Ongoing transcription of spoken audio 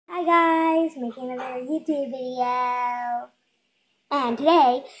guys, making another YouTube video. And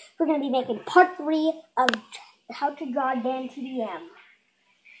today, we're going to be making part 3 of how to draw dantdm.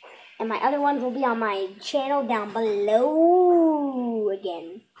 And my other ones will be on my channel down below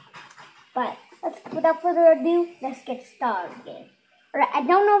again. But without further ado, let's get started. Alright, I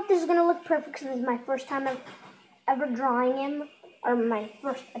don't know if this is going to look perfect because this is my first time ever drawing him, or my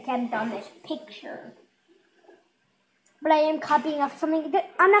first attempt on this picture. But I am copying off something.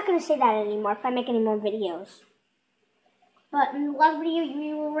 I'm not going to say that anymore if I make any more videos. But in the last video,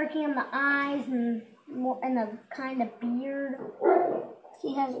 we were working on the eyes and the kind of beard.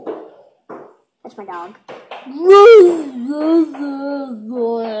 He has. That's my dog.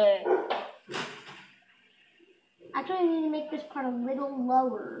 Actually, I need to make this part a little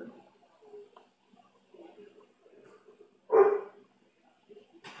lower.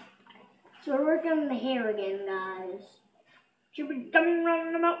 So we're working on the hair again, guys. She'll be coming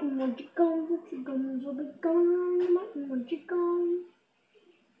round the mountain when she comes, she'll be coming round the mountain when she comes.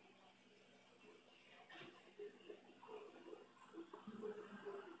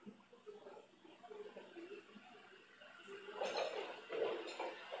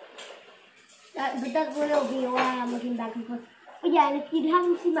 But that will be why I'm looking back and forth. But yeah, and if you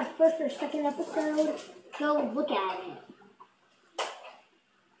haven't seen my first or second episode, go look at it.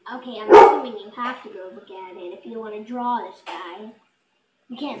 Okay, I'm assuming you have to go look at it if you want to draw this guy.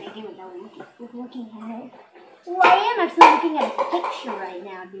 You can't make him without looking at it. Well, I am actually looking at a picture right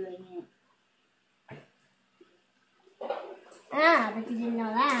now doing it. Ah, but you didn't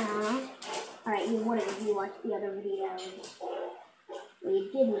know that, huh? Alright, you wouldn't if you watched the other videos. Well,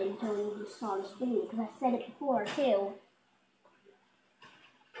 you didn't until you just saw this video, because I said it before, too.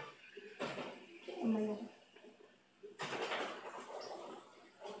 Oh my God.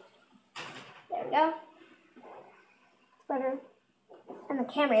 There we go. Better. And the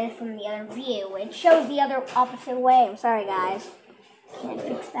camera is from the other view. It shows the other opposite way. I'm sorry, guys. Can't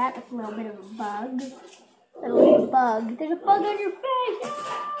fix that. That's a little bit of a bug. A little bug. There's a bug on your face.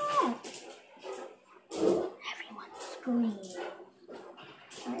 Ah! Everyone screams.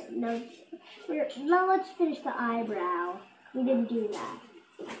 Alright, now let's finish the eyebrow. We didn't do that.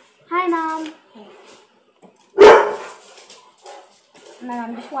 Hi, Mom.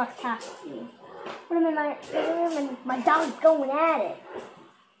 Mom, just walked past me. My dog's going at it.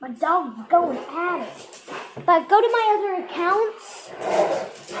 My dog's going at it. But go to my other accounts.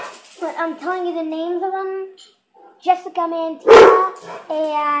 But I'm telling you the names of them. Jessica Mantia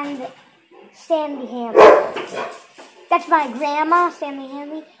and Sandy Hanley. That's my grandma, Sandy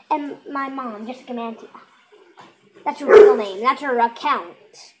Hanley, and my mom, Jessica Mantia. That's her real name. That's her account.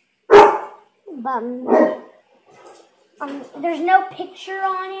 But there's no picture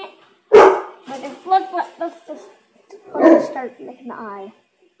on it. But let's just start making the eye.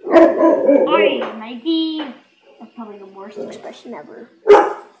 Eye, matey. That's probably the worst expression ever.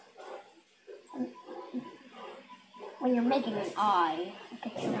 When you're making an eye, a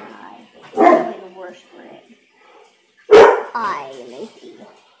picture of an eye, that's probably the worst for it. Eye, matey.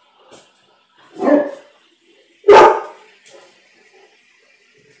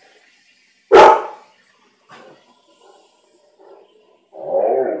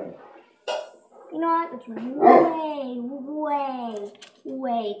 You know what? It's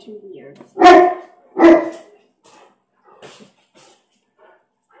way too weird.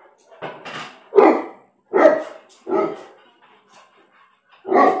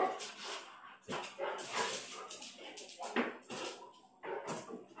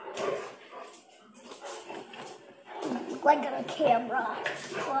 Look like on a camera.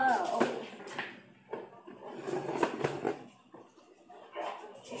 Whoa.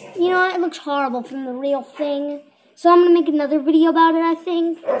 You know what? It looks horrible from the real thing. So I'm going to make another video about it, I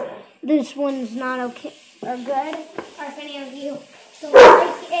think. This one's not okay or good. Or if any of you don't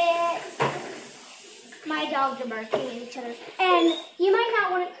like it. My dogs are barking at each other. And you might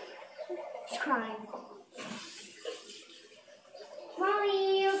not want to... She's crying.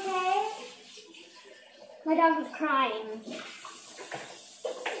 Molly, you okay? My dog was crying.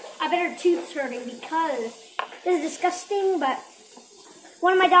 I bet her tooth's hurting because this is disgusting, but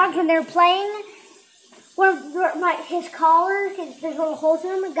one of my dogs, when they were playing, his collar, there's little holes in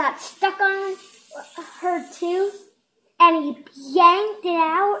them, got stuck on her tooth, and he yanked it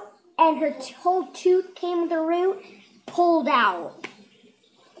out, and her whole tooth came with the root, pulled out.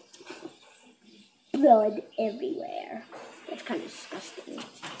 Blood everywhere. That's kind of disgusting.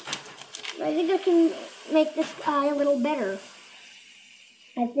 But I think I can make this eye a little better.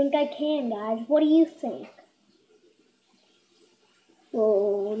 I think I can, guys. What do you think?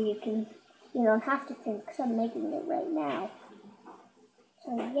 Well, you don't have to think because I'm making it right now.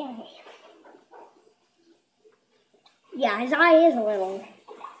 So, yay. Yeah, his eye is a little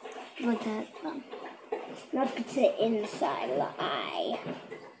like that. Let's get to the inside of the eye.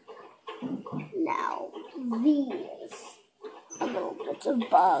 Now, these are little bits of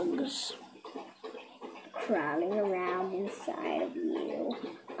bugs crawling around inside of you.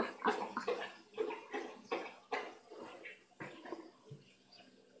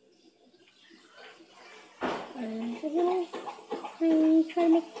 And a little tiny, try to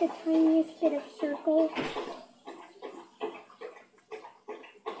make the tiniest bit of circle.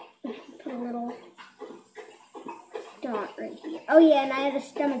 Put a little dot right here. Oh yeah, and I have a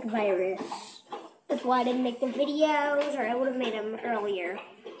stomach virus. That's why I didn't make the videos, or I would have made them earlier.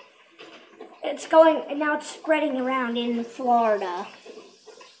 It's going, and now it's spreading around in Florida.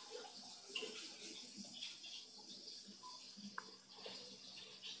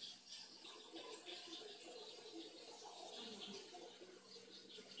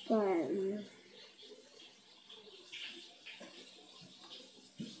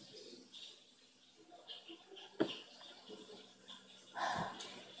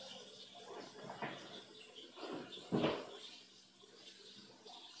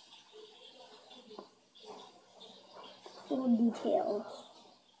 Little details.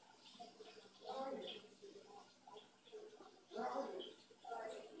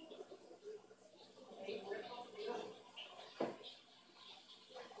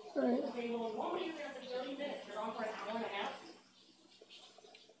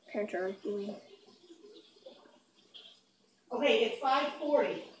 Parents. Okay, it's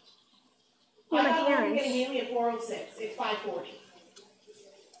 5:40. Yeah, my I thought we were parents. getting Haley at 4:06. It's 5:40.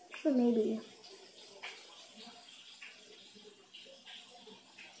 So maybe.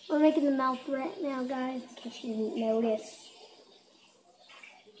 We're making the mouth right now, guys, in case you didn't notice.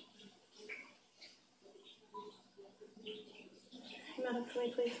 Hang on for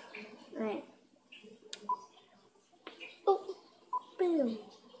me, please. Alright. Oh, boom.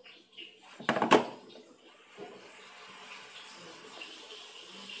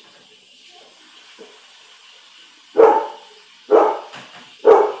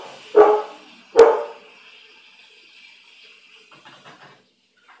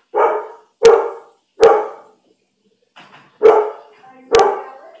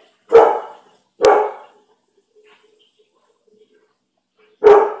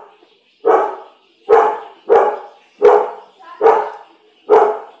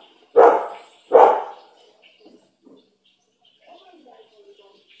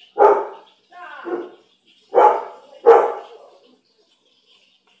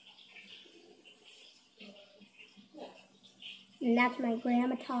 And that's my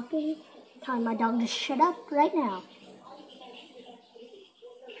grandma talking, telling my dog to shut up right now.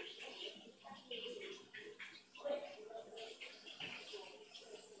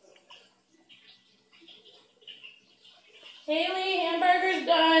 Haley, hamburger's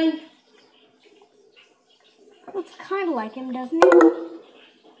done. Looks kind of like him, doesn't it?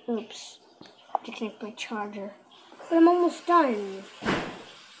 Oops. I have to connect my charger. But I'm almost done.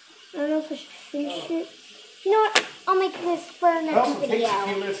 I don't know if I should finish it. You know what? I'll make this for our next Also video. takes a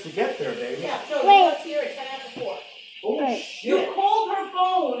few minutes to get there, baby. Yeah, Joe, Wait. you left here at 10 after 4. Oh, Right. shit. You called her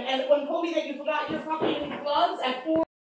phone and when told me that you forgot your fucking gloves at 4.